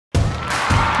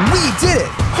We did it!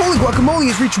 Holy Guacamole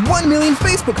has reached 1 million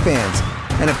Facebook fans!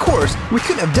 And of course, we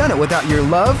couldn't have done it without your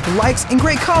love, likes, and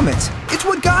great comments. It's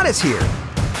what got us here.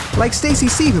 Like Stacy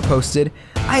C, who posted,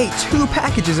 I ate 2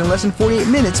 packages in less than 48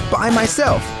 minutes by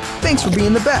myself. Thanks for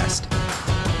being the best.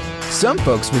 Some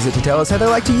folks visit to tell us how they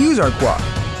like to use our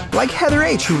guac. Like Heather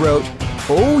H, who wrote,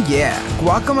 oh yeah,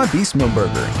 guac on my beast mode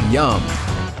burger, yum.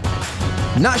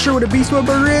 Not sure what a beast mode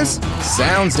burger is?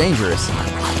 Sounds dangerous.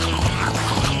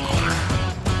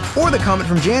 Or the comment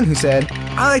from Jan, who said,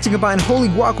 I like to combine holy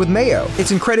guac with mayo.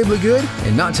 It's incredibly good,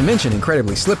 and not to mention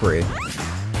incredibly slippery.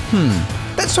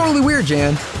 That's totally weird,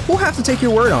 Jan. We'll have to take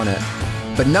your word on it.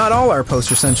 But not all our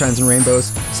posts are sunshines and rainbows.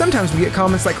 Sometimes we get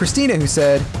comments like Christina, who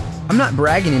said, I'm not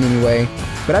bragging in any way,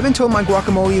 but I've been told my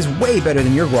guacamole is way better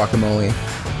than your guacamole.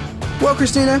 Well,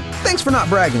 Christina, thanks for not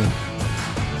bragging.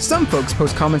 Some folks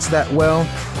post comments that, well,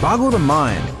 boggle the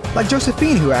mind. Like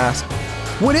Josephine, who asked,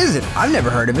 what is it? I've never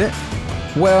heard of it.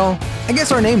 Well, I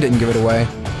guess our name didn't give it away.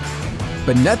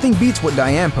 But nothing beats what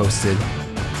Diane posted.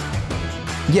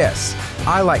 Yes,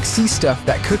 I like see stuff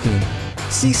that cooking.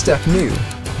 See stuff new.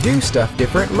 Do stuff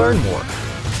different, learn more.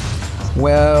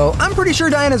 Well, I'm pretty sure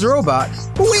Diana's a robot,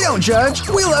 but we don't judge.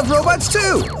 We love robots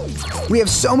too. We have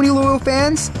so many loyal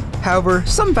fans. However,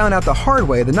 some found out the hard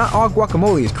way that not all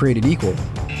guacamole is created equal.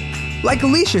 Like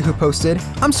Alicia, who posted,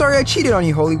 I'm sorry I cheated on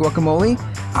you, holy guacamole.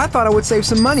 I thought I would save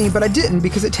some money, but I didn't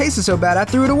because it tasted so bad I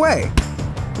threw it away.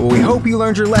 Well, we hope you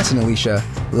learned your lesson, Alicia.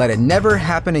 Let it never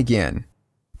happen again.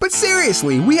 But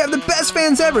seriously, we have the best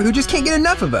fans ever who just can't get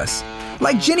enough of us.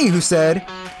 Like Jenny, who said,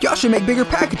 y'all should make bigger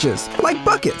packages, like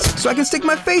buckets, so I can stick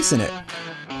my face in it.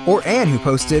 Or Anne, who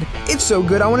posted, it's so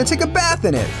good I want to take a bath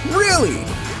in it. Really?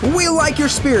 We like your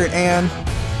spirit, Anne.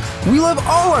 We love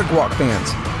all our guac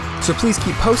fans. So please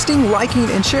keep posting, liking,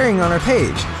 and sharing on our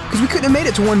page, because we couldn't have made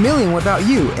it to 1 million without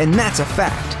you, and that's a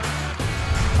fact.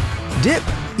 Dip,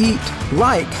 eat,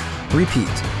 like, repeat.